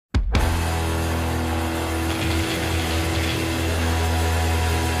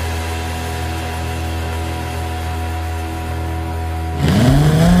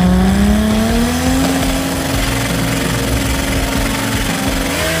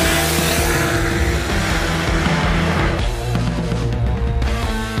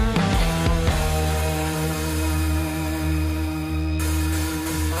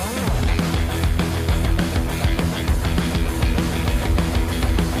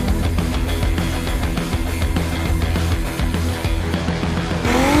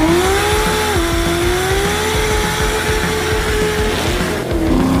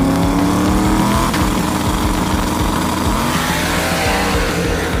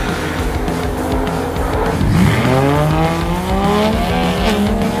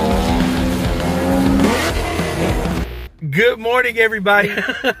Good morning, everybody.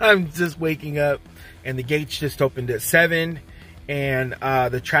 I'm just waking up and the gates just opened at 7 and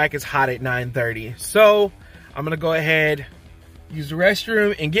the track is hot at 9:30. So I'm gonna go ahead, use the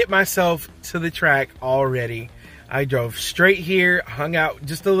restroom and get myself to the track already. I drove straight here, hung out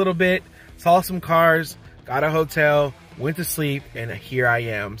just a little bit, saw some cars, got a hotel, went to sleep, and here I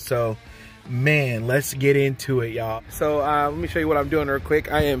am. So man, let's get into it, y'all. So let me show you what I'm doing real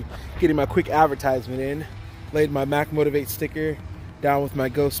quick. I am getting my quick advertisement in. Laid my Mac Motivate sticker down with my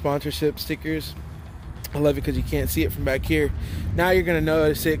Ghost sponsorship stickers. I love it because you can't see it from back here. Now you're gonna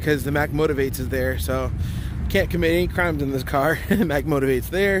notice it because the Mac Motivates is there. So can't commit any crimes in this car. Mac Motivates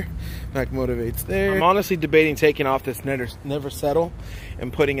there, Mac Motivates there. I'm honestly debating taking off this never settle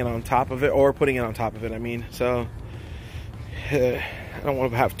and putting it on top of it, or putting it on top of it, I mean. So I don't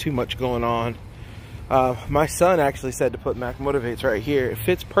want to have too much going on. My son actually said to put Mac Motivates right here. It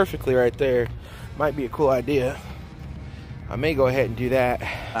fits perfectly right there. Might be a cool idea. I may go ahead and do that.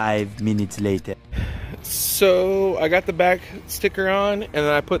 5 minutes later. So I got the back sticker on and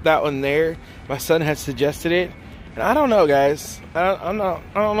then I put that one there. My son had suggested it. And I don't know, guys. I don't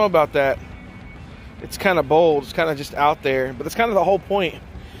know about that. It's kind of bold. It's kind of just out there. But that's kind of the whole point.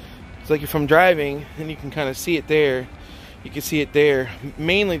 It's like if I'm driving and you can kind of see it there. You can see it there.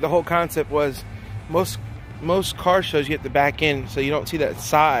 Mainly the whole concept was most car shows you get the back end so you don't see that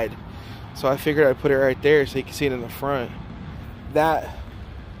side. So I figured I'd put it right there so you can see it in the front. That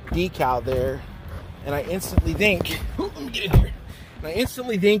decal there, and I instantly think, let me get in here. And I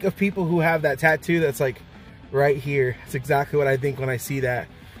instantly think of people who have that tattoo that's like right here. It's exactly what I think when I see that.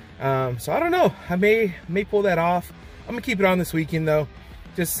 So I don't know. I may pull that off. I'm gonna keep it on this weekend though,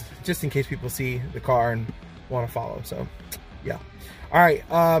 just in case people see the car and want to follow. So yeah. All right.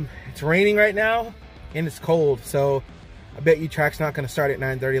 It's raining right now and it's cold. So I bet you track's not going to start at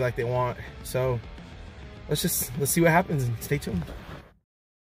 9:30 like they want. So let's see what happens and stay tuned.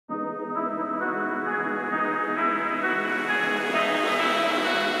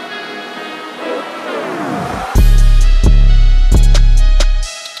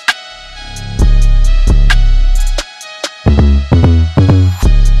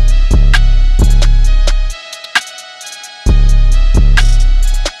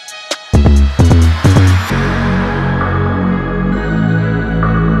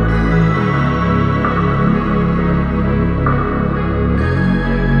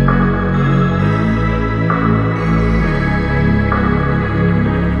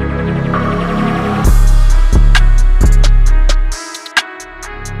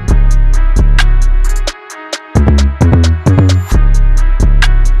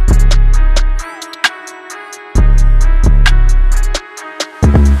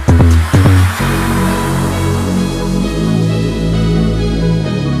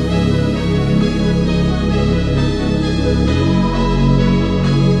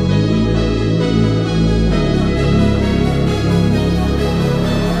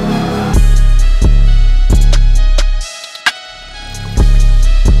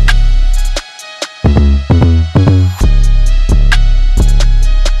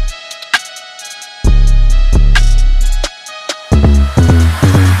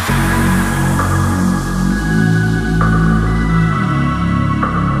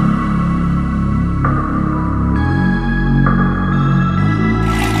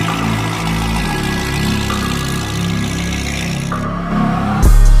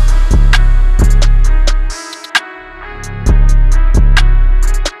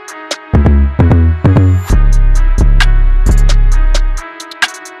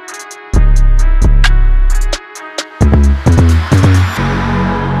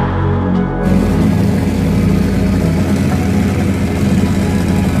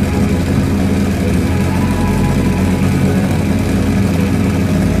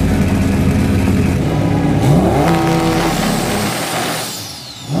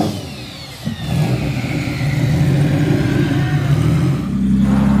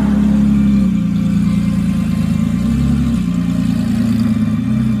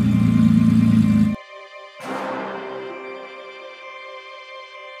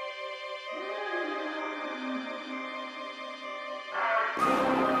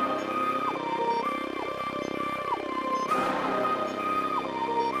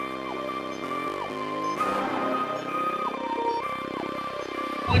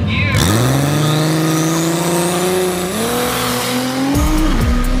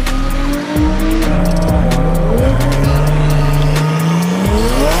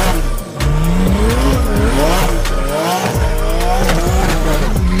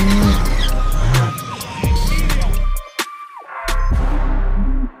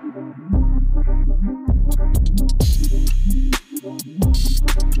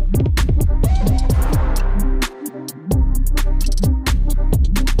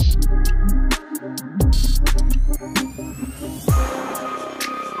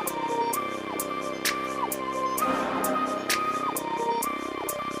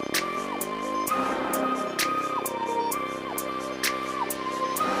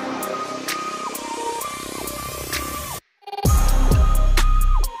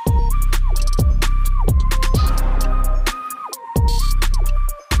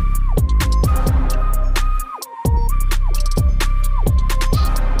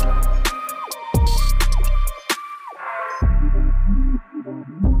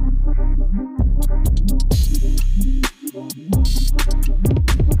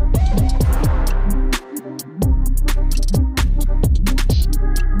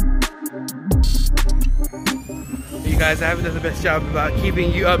 guys, I haven't done the best job about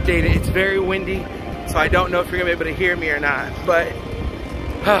keeping you updated. It's very windy, so I don't know if you're gonna be able to hear me or not. But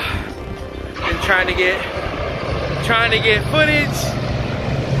been trying to get footage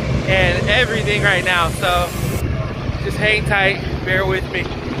and everything right now. So just hang tight, bear with me.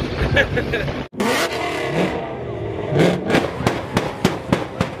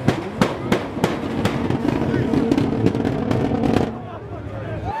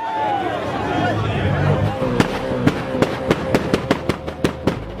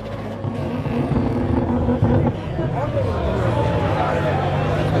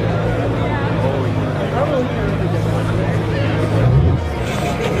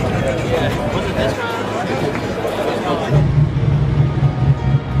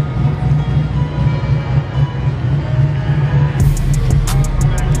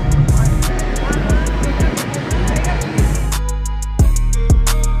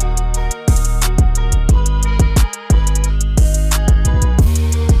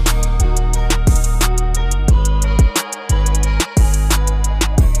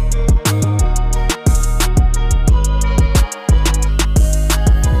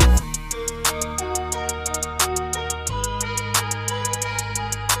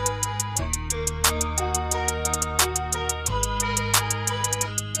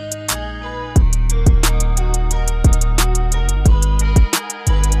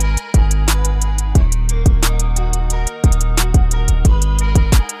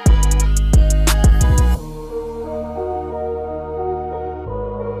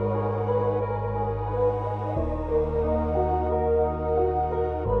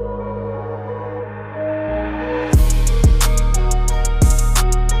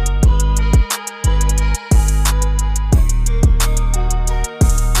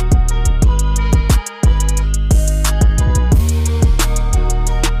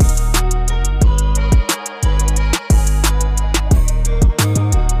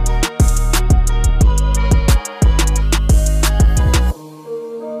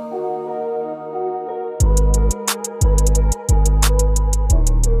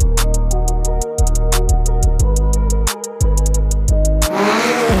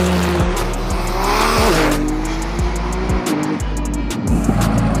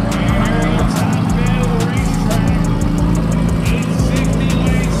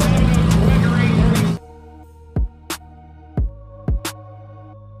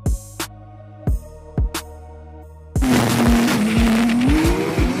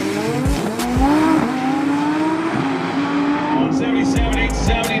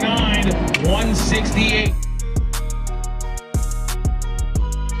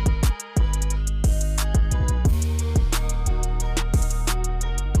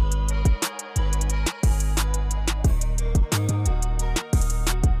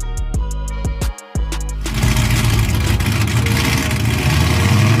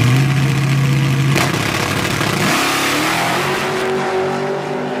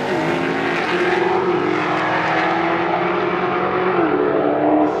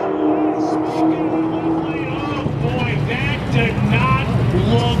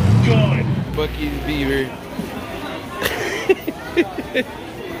 Buc-EES Beaver.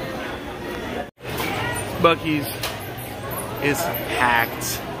 Buc-EES is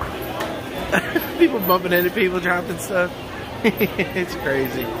packed. People bumping into people, dropping stuff. It's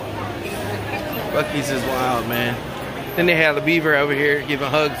crazy. Buc-EES is wild, man. Then they had the beaver over here giving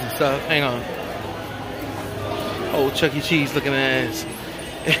hugs and stuff. Hang on. Old Chuck E. Cheese looking ass.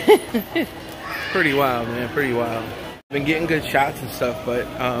 Pretty wild, man. Pretty wild. Been getting good shots and stuff, but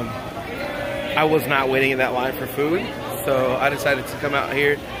I was not waiting in that line for food, so I decided to come out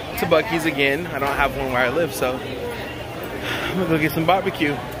here to Buc-EES again. I don't have one where I live, so I'm gonna go get some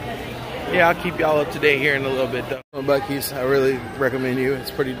barbecue. Yeah, I'll keep y'all up to date here in a little bit though. On Buc-EES, I really recommend you.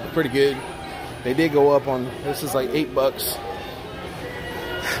 It's pretty good. They did go up on, this is like $8,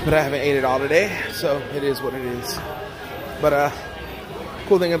 but I haven't ate it all today, so it is what it is. But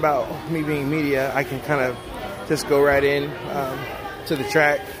cool thing about me being media, I can kind of just go right in to the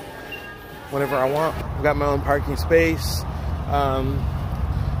track whenever I want. I've got my own parking space. I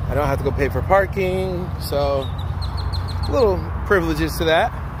don't have to go pay for parking, so little privileges to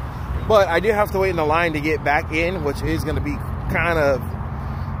that. But I do have to wait in the line to get back in, which is going to be kind of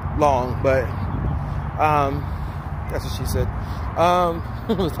long, but that's what she said.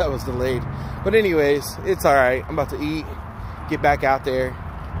 That was delayed. But anyways, it's all right. I'm about to eat, get back out there,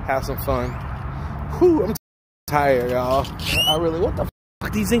 have some fun. Whew, I'm tired, y'all. I really, what the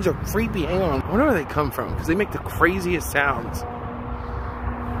fuck? These things are creepy. Hang on. I wonder where they come from, because they make the craziest sounds.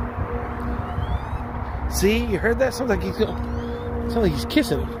 See, you heard that? Sounds like he's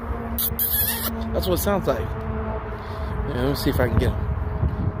kissing me. That's what it sounds like. let me see if I can get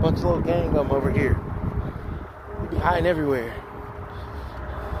them. Bunch of little gang of them over here. They be hiding everywhere.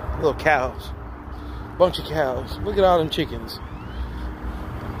 Little cows. Bunch of cows. Look at all them chickens.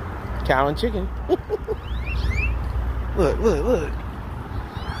 Cow and chicken. Look, look, look.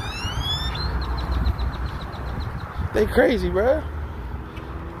 They crazy, bro.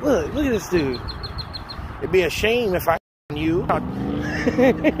 Look at this dude. It'd be a shame if I you.